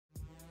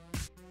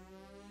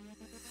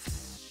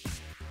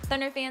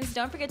Thunder fans,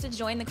 don't forget to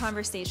join the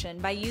conversation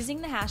by using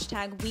the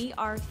hashtag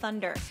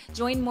 #WeAreThunder.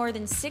 Join more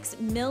than 6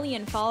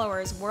 million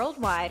followers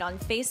worldwide on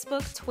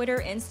Facebook,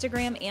 Twitter,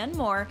 Instagram, and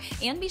more.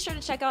 And be sure to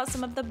check out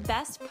some of the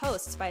best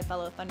posts by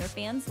fellow Thunder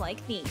fans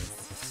like these.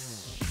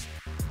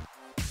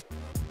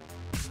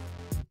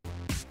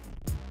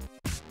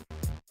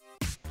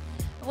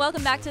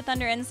 Welcome back to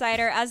Thunder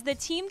Insider. As the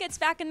team gets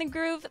back in the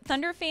groove,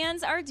 Thunder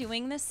fans are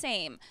doing the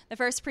same. The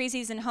first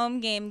preseason home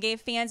game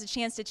gave fans a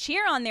chance to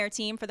cheer on their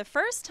team for the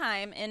first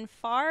time in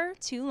far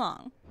too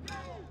long.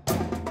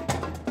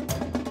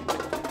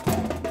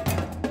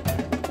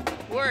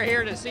 We're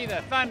here to see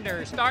the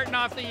Thunder starting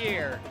off the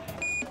year.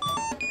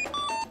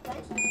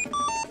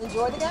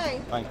 Enjoy the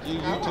game. Thank you. You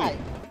too. Right.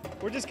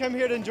 We're just coming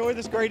here to enjoy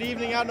this great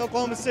evening out in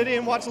Oklahoma City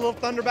and watch a little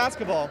Thunder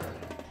basketball.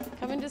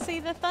 Coming to see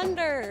the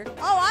Thunder.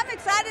 Oh, I'm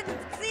excited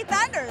to see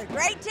Thunder.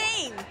 Great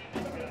team.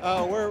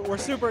 We're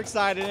super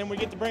excited, and we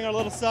get to bring our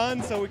little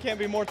son, so we can't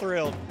be more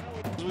thrilled.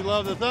 We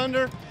love the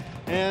Thunder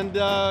and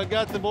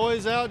got the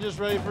boys out just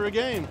ready for a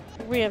game.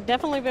 We have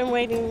definitely been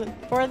waiting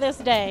for this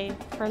day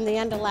from the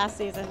end of last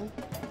season.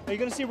 Are you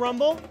going to see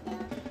Rumble?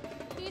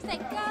 Do you say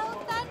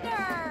go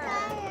Thunder?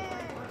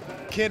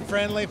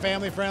 Kid-friendly,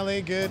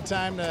 family-friendly, good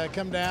time to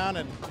come down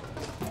and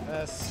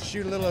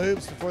shoot a little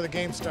hoops before the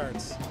game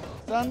starts.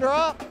 Thunder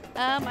up!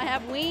 I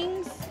have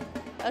wings,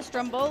 a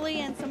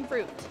stromboli, and some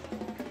fruit.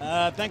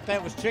 I think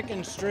that was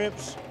chicken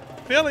strips.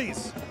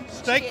 Phillies,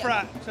 steak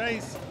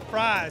fries.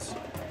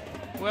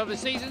 Well, the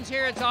season's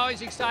here. It's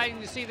always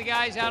exciting to see the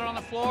guys out on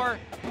the floor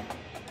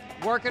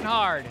working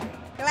hard.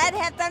 Glad to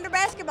have Thunder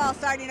basketball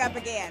starting up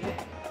again.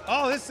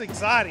 Oh, this is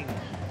exciting.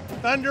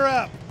 Thunder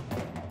up!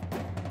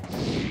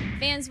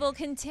 Fans will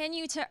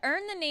continue to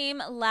earn the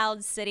name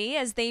Loud City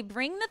as they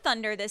bring the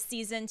Thunder this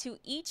season to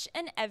each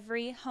and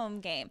every home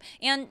game.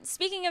 And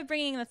speaking of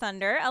bringing the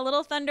Thunder, a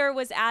little Thunder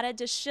was added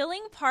to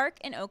Schilling Park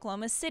in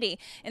Oklahoma City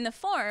in the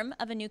form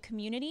of a new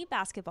community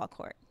basketball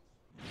court.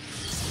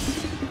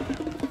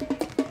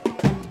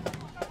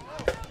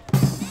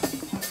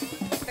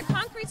 The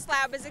concrete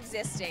slab is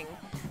existing,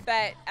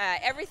 but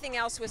everything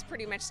else was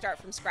pretty much start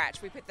from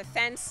scratch. We put the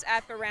fence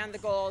up around the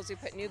goals, we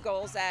put new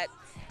goals up,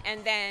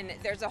 and then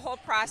there's a whole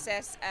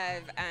process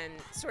of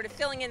sort of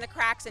filling in the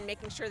cracks and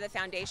making sure the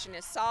foundation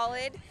is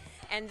solid,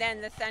 and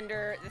then the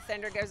Thunder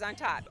goes on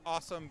top.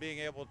 Awesome being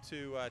able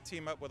to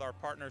team up with our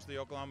partners, the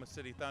Oklahoma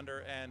City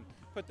Thunder, and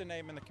put the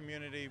name in the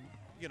community,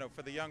 you know,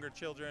 for the younger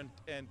children,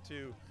 and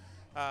to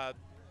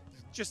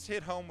just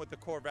hit home with the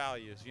core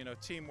values, you know,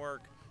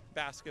 teamwork,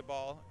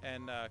 basketball,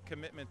 and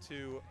commitment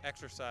to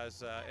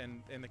exercise,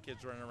 and the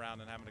kids running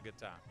around and having a good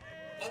time.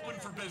 Open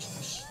for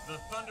business, the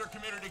Thunder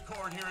Community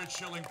Court here at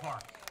Schilling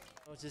Park.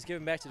 It's just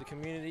giving back to the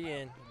community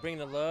and bringing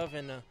the love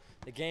and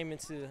the game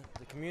into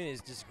the community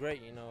is just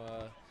great.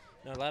 Not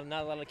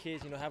a lot of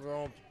kids, have their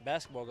own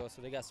basketball goals,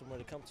 so they got somewhere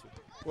to come to.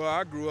 Well,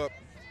 I grew up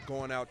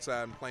going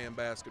outside and playing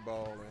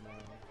basketball, and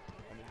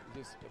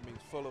it's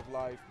full of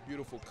life,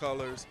 beautiful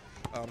colors,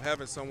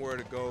 having somewhere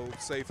to go,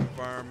 safe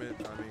environment.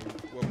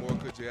 What more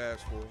could you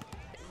ask for?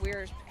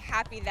 We're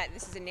happy that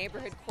this is a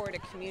neighborhood court, a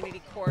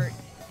community court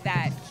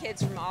that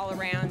kids from all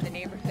around the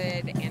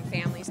neighborhood and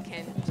families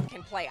can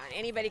play on.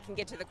 Anybody can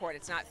get to the court.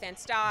 It's not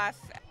fenced off.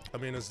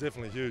 It's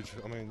definitely huge.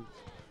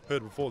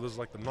 Heard before, this is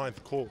like the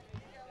 9th court.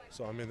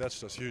 So,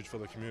 that's just huge for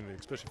the community,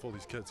 especially for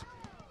these kids.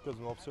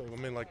 Because,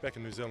 like back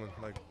in New Zealand,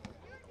 I'm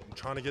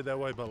trying to get that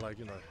way, but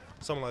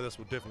something like this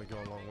would definitely go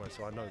a long way.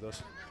 So I know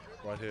this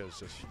right here is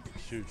just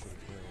huge for the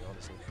community,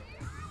 honestly.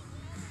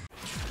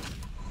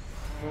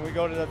 When we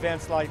go to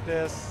events like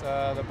this,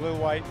 the Blue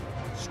White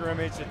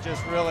Scrimmage, it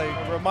just really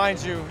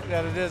reminds you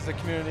that it is the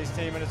community's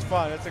team, and it's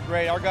fun. It's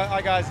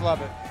our guys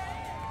love it.